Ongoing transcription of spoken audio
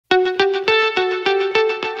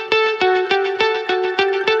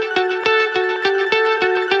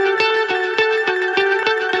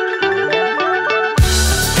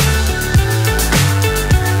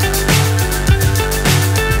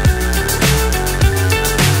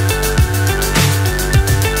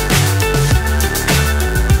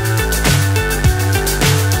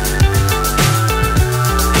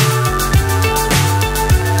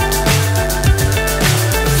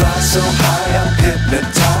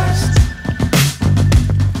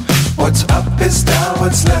is down,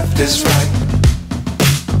 what's left is right.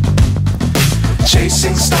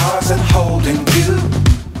 Chasing stars and holding you.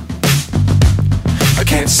 I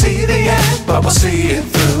can't see the end, but we'll see it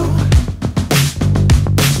through.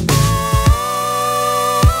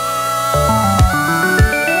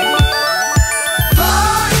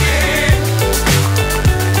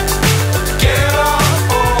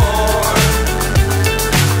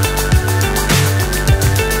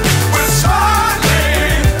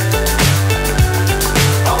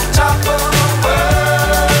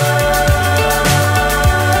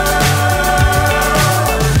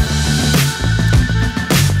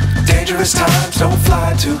 Times don't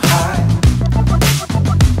fly too high.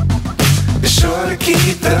 Be sure to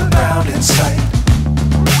keep the ground in sight.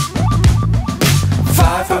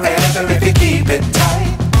 Fly forever if you keep it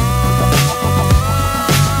tight.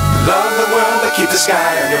 Love the world but keep the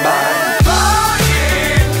sky on your mind.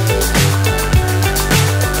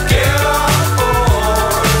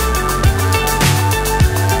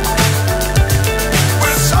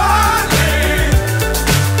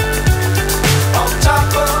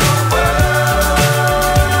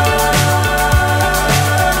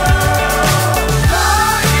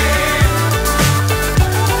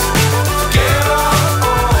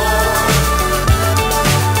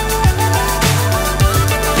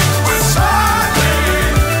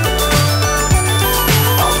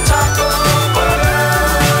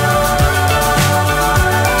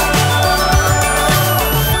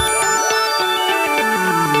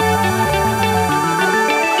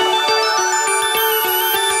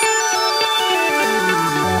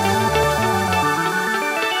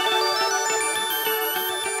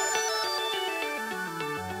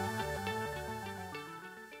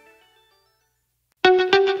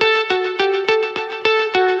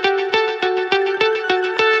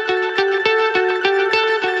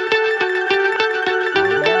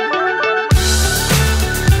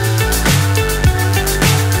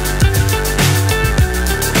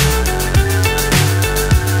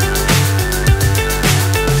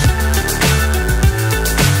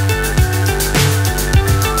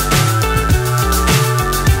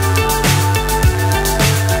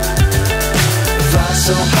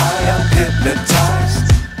 So high I'm hypnotized.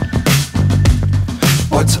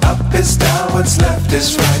 What's up is down, what's left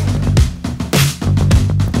is right.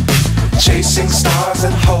 Chasing stars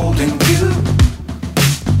and holding you.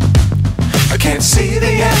 I can't see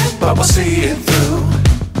the end, but we'll see it through.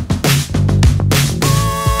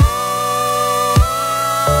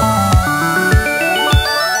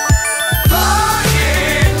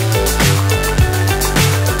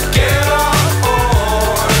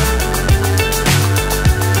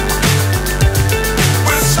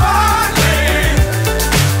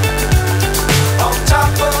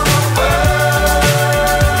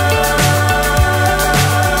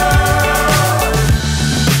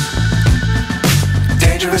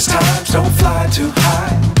 Times don't fly too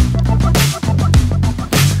high.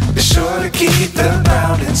 Be sure to keep the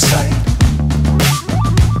ground in sight.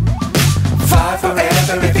 Fly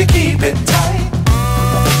forever if you keep it tight.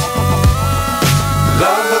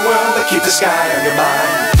 Love the world but keep the sky on your mind.